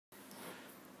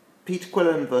Peter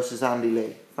Quillin versus Andy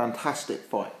Lee, fantastic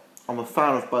fight. I'm a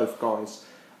fan of both guys.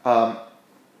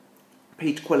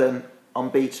 Peter Quillin,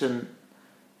 unbeaten,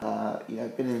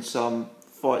 been in some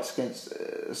fights against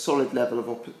a solid level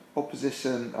of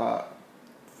opposition,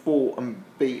 fought and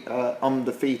beat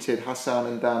undefeated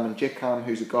Hassan Ndam and Jikam,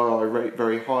 who's a guy I rate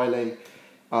very highly.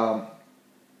 I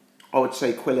would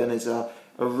say Quillin is a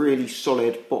really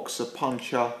solid boxer,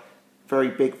 puncher, very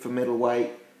big for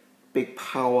middleweight, big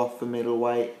power for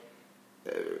middleweight,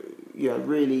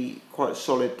 really quite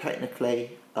solid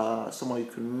technically, someone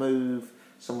who can move,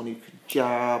 someone who can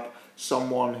jab,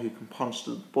 someone who can punch to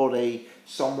the body,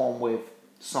 someone with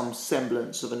some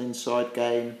semblance of an inside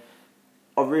game.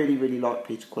 I really, really like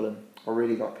Peter Quillin.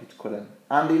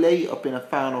 Andy Lee, I've been a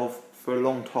fan of for a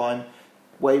long time,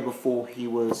 way before he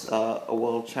was a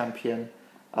world champion.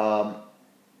 I've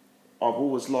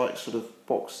always liked sort of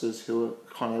boxers who are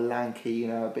kind of lanky,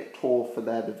 a bit tall for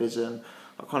their division.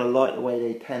 I kind of like the way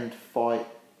they tend to fight,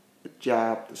 the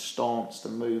jab, the stance, the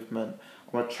movement.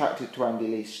 I'm attracted to Andy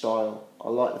Lee's style. I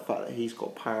like the fact that he's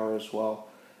got power as well.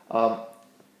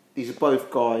 These are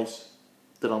both guys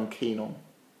that I'm keen on.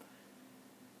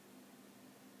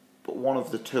 But one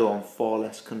of the two I'm far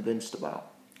less convinced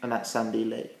about, and that's Andy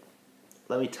Lee.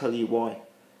 Let me tell you why.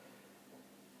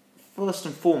 First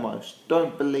and foremost,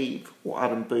 don't believe what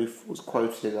Adam Booth was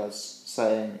quoted as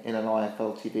saying in an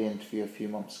IFL TV interview a few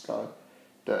months ago,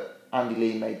 that Andy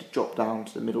Lee made the drop down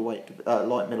to the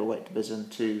light middleweight division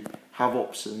to have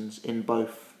options in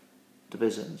both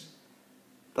divisions.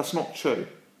 That's not true.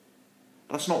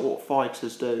 That's not what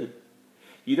fighters do.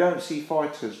 You don't see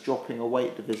fighters dropping a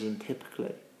weight division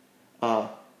typically,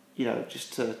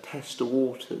 just to test the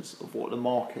waters of what the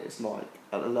market is like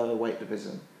at the lower weight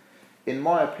division. In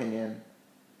my opinion,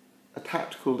 a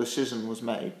tactical decision was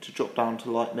made to drop down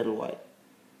to light middleweight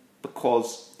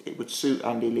because it would suit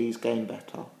Andy Lee's game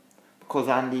better, because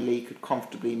Andy Lee could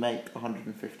comfortably make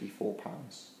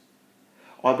 £154.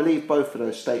 I believe both of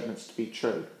those statements to be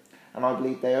true, and I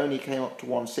believe they only came up to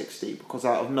 160 because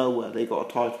out of nowhere they got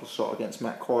a title shot against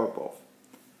Matt Korobov.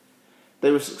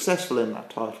 They were successful in that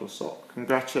title shot,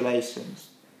 congratulations.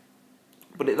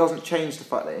 But it doesn't change the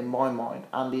fact that in my mind,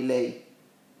 Andy Lee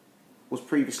was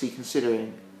previously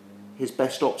considering his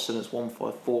best option as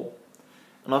 154.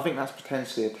 And I think that's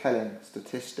potentially a telling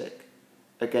statistic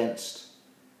against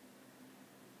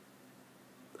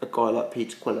a guy like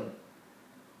Peter Quillin,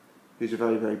 who's a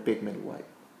very, very big middleweight.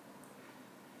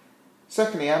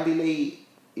 Secondly, Andy Lee,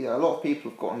 a lot of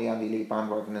people have got on the Andy Lee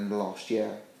bandwagon in the last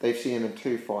year. They've seen him in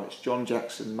two fights, John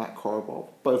Jackson, Matt Korobov,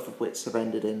 both of which have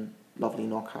ended in lovely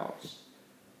knockouts.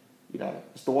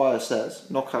 As the wire says,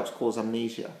 knockouts cause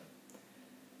amnesia.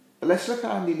 But let's look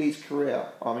at Andy Lee's career.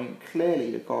 I mean,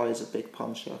 clearly the guy is a big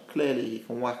puncher. Clearly he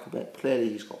can whack a bit. Clearly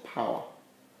he's got power.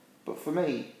 But for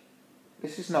me,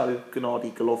 this is no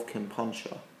Gennady Golovkin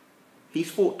puncher.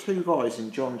 He's fought two guys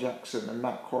in John Jackson and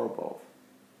Matt Korobov,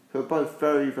 who are both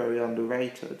very, very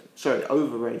overrated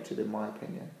in my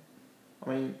opinion. I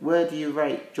mean, where do you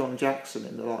rate John Jackson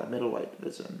in the light middleweight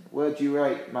division? Where do you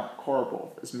rate Matt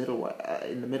Korobov as middleweight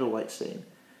in the middleweight scene?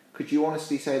 Could you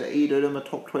honestly say that either of them are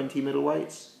top 20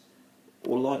 middleweights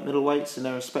or light middleweights in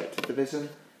their respective division?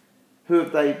 Who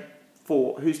have they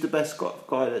fought? Who's the best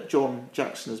guy that John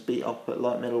Jackson has beat up at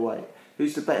light middleweight?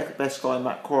 Who's the best guy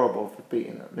Matt Korobov has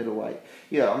beaten at middleweight?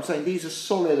 I'm saying these are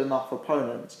solid enough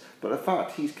opponents, but the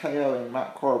fact he's KOing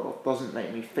Matt Korobov doesn't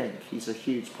make me think he's a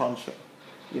huge puncher.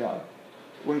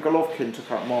 When Golovkin took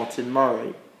out Martin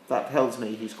Murray, that tells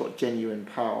me he's got genuine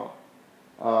power.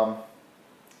 What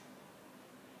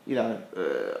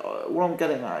I'm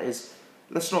getting at is,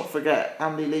 let's not forget,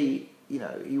 Andy Lee,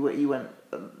 he went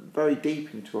very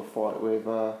deep into a fight with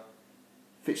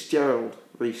Fitzgerald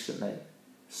recently.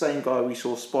 Same guy we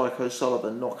saw Spike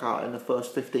O'Sullivan knock out in the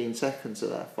first 15 seconds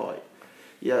of that fight.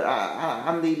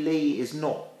 Andy Lee is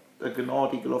not a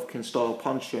Gennady Golovkin style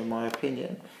puncher in my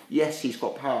opinion. Yes, he's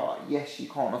got power. Yes, you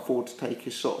can't afford to take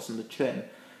his shots in the chin.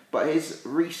 But his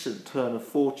recent turn of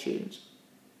fortunes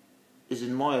is,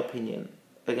 in my opinion,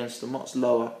 against a much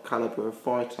lower calibre of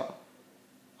fighter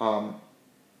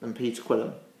than Peter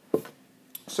Quillin.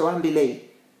 So Andy Lee,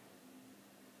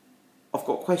 I've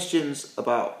got questions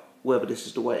about whether this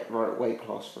is the right weight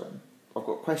class for him. I've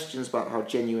got questions about how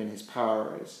genuine his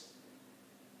power is.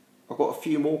 I've got a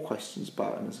few more questions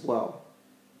about him as well.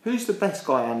 Who's the best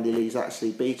guy Andy Lee's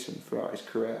actually beaten throughout his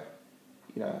career?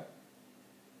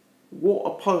 What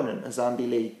opponent has Andy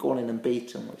Lee gone in and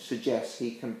beaten which suggests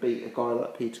he can beat a guy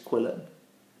like Peter Quillin?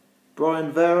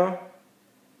 Brian Vera?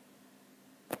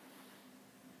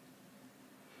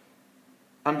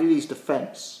 Andy Lee's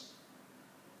defence,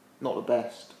 not the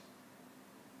best.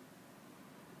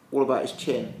 all about his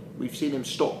chin. We've seen him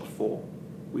stopped before.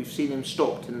 We've seen him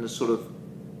stopped in the sort of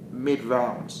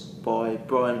mid-rounds by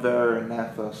Brian Vera in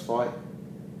their first fight.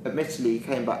 Admittedly, he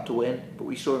came back to win, but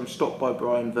we saw him stopped by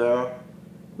Brian Vera.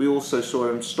 We also saw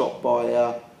him stopped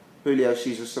by Julio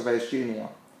Cesar Chavez Jr.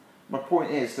 My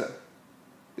point is that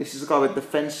this is a guy with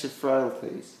defensive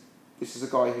frailties. This is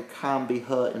a guy who can be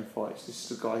hurt in fights.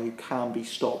 This is a guy who can be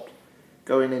stopped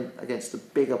going in against a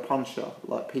bigger puncher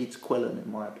like Peter Quillin,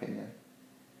 in my opinion.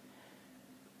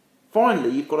 Finally,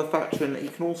 you've got to factor in that he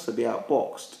can also be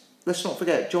outboxed. Let's not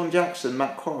forget, John Jackson,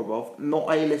 Matt Korobov, not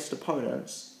A-list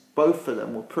opponents. Both of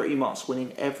them were pretty much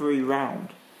winning every round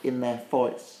in their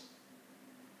fights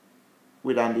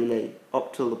with Andy Lee,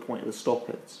 up till the point of the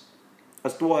stoppage.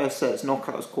 As Dwyer says,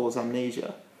 knockouts cause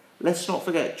amnesia. Let's not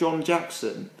forget, John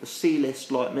Jackson, the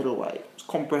C-list light middleweight, was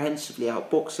comprehensively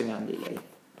outboxing Andy Lee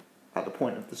at the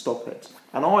point of the stoppage.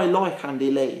 And I like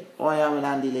Andy Lee. I am an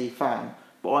Andy Lee fan,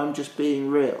 but I'm just being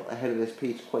real ahead of this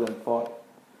Peter Quillin fight.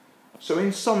 So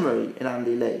in summary, in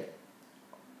Andy Lee,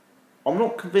 I'm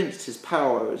not convinced his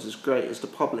power is as great as the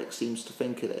public seems to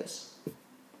think it is.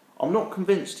 I'm not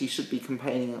convinced he should be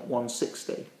campaigning at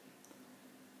 160.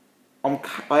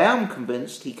 I am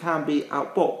convinced he can be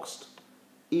outboxed,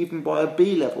 even by a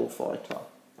B-level fighter.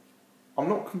 I'm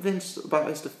not convinced about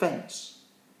his defence.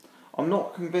 I'm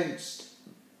not convinced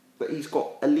that he's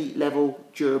got elite level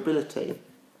durability.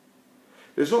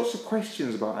 There's lots of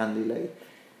questions about Andy Lee,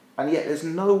 and yet there's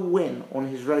no win on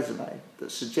his resume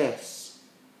that suggests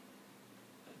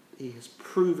he has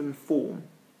proven form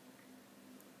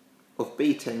of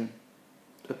beating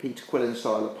a Peter Quillin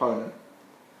style opponent.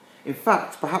 In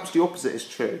fact, perhaps the opposite is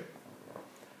true.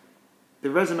 The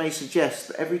resume suggests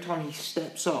that every time he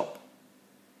steps up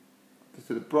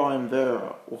to the Brian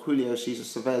Vera or Julio Cesar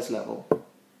Chavez level,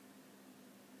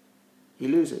 he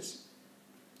loses.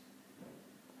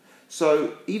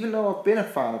 So, even though I've been a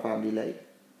fan of Andy Lee,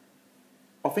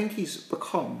 I think he's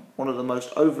become one of the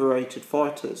most overrated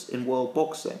fighters in world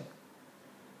boxing.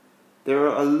 There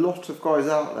are a lot of guys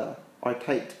out there I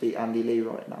take to beat Andy Lee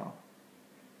right now.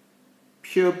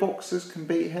 Pure boxers can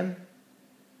beat him.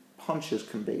 Punchers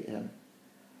can beat him.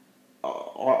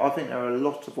 I think there are a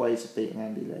lot of ways of beating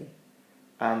Andy Lee.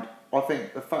 And I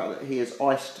think the fact that he has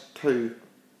iced two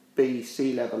B,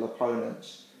 C level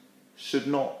opponents should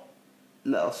not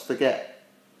let us forget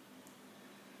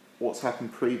what's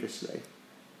happened previously.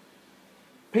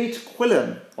 Peter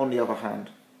Quillin, on the other hand,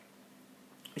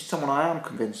 is someone I am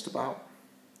convinced about.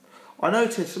 I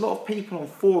notice a lot of people on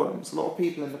forums, a lot of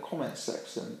people in the comments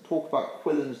section talk about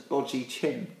Quillin's dodgy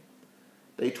chin.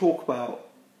 They talk about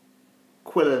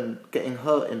Quillin getting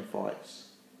hurt in fights.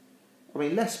 I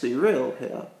mean, let's be real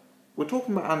here. We're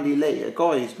talking about Andy Lee, a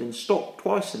guy who's been stopped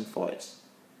twice in fights.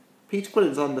 Peter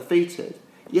Quillin's undefeated.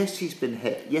 Yes, he's been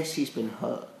hit. Yes, he's been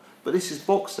hurt. But this is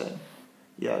boxing.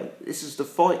 You know, this is the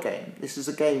fight game. This is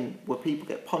a game where people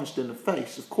get punched in the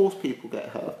face. Of course people get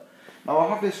hurt. Now, I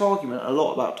have this argument a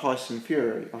lot about Tyson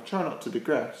Fury. I try not to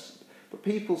digress. But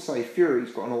people say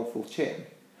Fury's got an awful chin.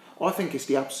 I think it's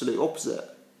the absolute opposite.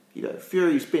 You know,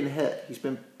 Fury's been hit. He's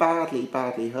been badly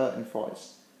hurt in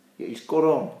fights. Yet he's got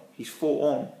on. He's fought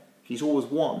on. He's always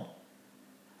won.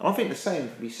 And I think the same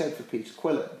can be said for Peter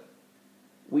Quillin.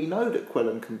 We know that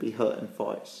Quillin can be hurt in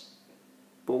fights.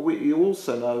 But what you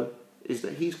also know is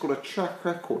that he's got a track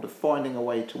record of finding a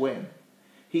way to win.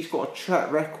 He's got a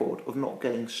track record of not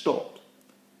getting stopped.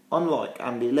 Unlike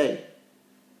Andy Lee,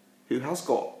 who has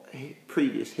got a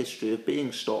previous history of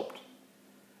being stopped.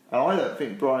 And I don't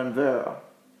think Brian Vera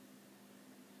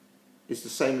is the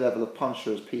same level of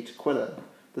puncher as Peter Quillin.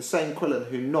 The same Quillin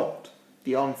who knocked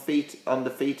the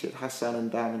undefeated Hassan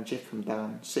N'Dam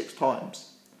down 6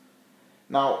 times.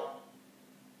 Now,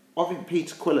 I think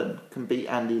Peter Quillin can beat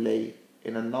Andy Lee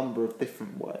in a number of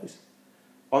different ways.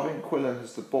 I think Quillin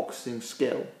has the boxing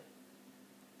skill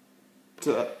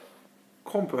to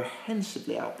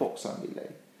comprehensively outbox Andy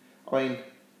Lee. I mean,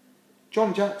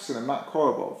 John Jackson and Matt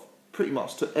Korobov pretty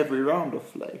much took every round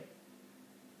off Lee.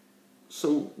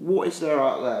 So what is there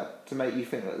out there to make you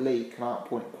think that Lee can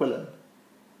outpoint Quillin?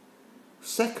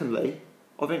 Secondly,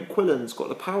 I think Quillin's got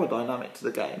the power dynamic to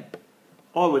the game.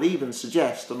 I would even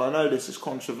suggest, and I know this is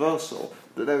controversial,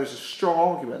 that there is a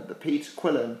strong argument that Peter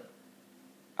Quillin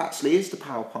actually is the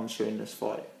power puncher in this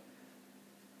fight.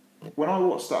 When I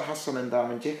watched that Hassan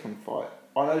N'Dam fight,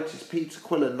 I noticed Peter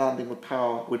Quillin landing with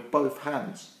power with both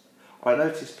hands. I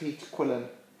noticed Peter Quillin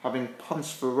having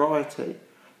punch variety.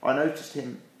 I noticed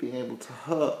him being able to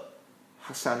hurt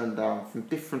Hassan N'Dam from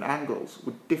different angles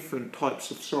with different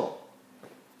types of shot.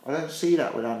 I don't see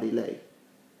that with Andy Lee.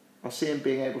 I see him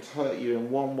being able to hurt you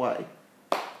in one way,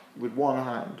 with one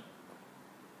hand.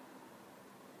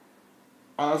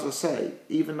 And as I say,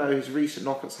 even though his recent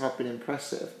knockouts have been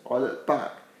impressive, I look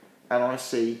back and I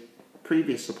see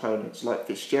previous opponents like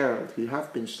Fitzgerald, who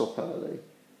have been stopped early,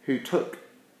 who took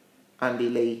Andy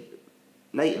Lee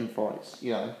late in fights,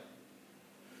 you know.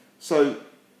 So,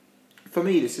 for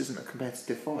me, this isn't a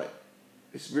competitive fight.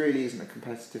 This really isn't a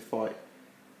competitive fight.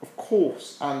 Of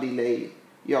course, Andy Lee,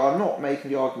 yeah, I'm not making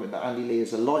the argument that Andy Lee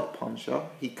is a light puncher.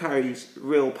 He carries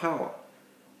real power.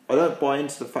 I don't buy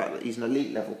into the fact that he's an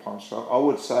elite level puncher. I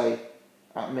would say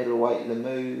at middleweight,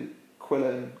 Lemieux,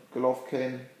 Quillin,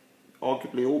 Golovkin,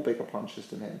 arguably all bigger punchers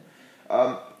than him.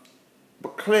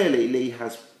 But clearly Lee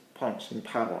has punching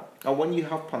power. And when you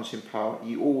have punching power,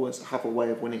 you always have a way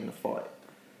of winning the fight.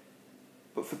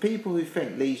 But for people who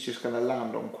think Lee's just going to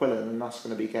land on Quillin and that's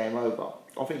going to be game over,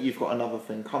 I think you've got another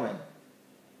thing coming.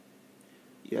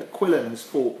 Yeah, Quillin has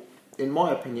fought, in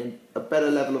my opinion, a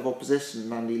better level of opposition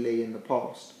than Andy Lee in the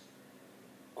past.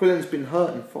 Quillin's been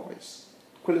hurt in fights.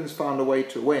 Quillin's found a way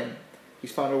to win.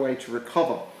 He's found a way to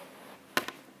recover.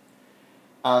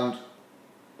 And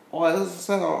as I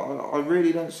said, I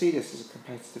really don't see this as a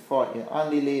competitive fight. You know,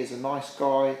 Andy Lee is a nice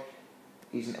guy.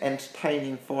 He's an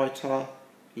entertaining fighter.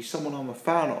 He's someone I'm a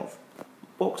fan of.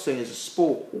 Boxing is a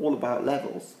sport all about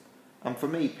levels. And for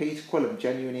me, Peter Quillin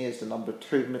genuinely is the number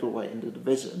 2 middleweight in the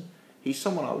division. He's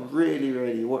someone I really,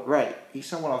 really rate. He's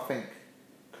someone I think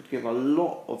could give a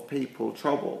lot of people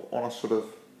trouble on a sort of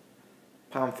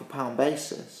pound for pound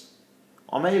basis.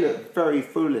 I may look very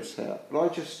foolish here,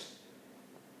 but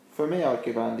for me, I'd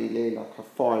give Andy Lee like a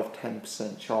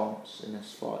 5-10% chance in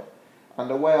this fight. And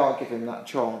the way I give him that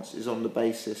chance is on the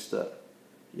basis that,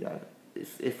 you know,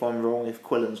 if I'm wrong, if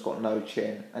Quillin's got no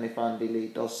chin, and if Andy Lee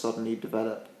does suddenly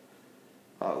develop,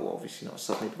 well, obviously not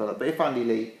suddenly develop, but if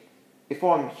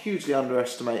I'm hugely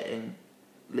underestimating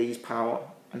Lee's power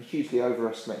and hugely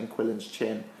overestimating Quillin's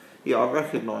chin, yeah, I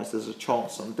recognise there's a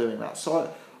chance I'm doing that.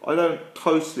 So I don't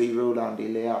totally rule Andy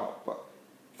Lee out, but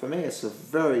for me it's a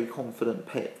very confident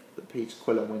pick that Peter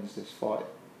Quillin wins this fight.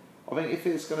 I think if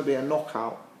it's going to be a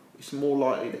knockout, it's more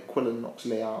likely that Quillin knocks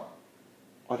Lee out.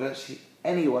 I don't see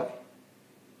any way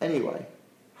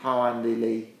how Andy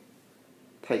Lee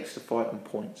takes the fight on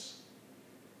points.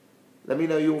 Let me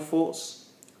know your thoughts.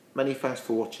 Many thanks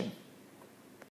for watching.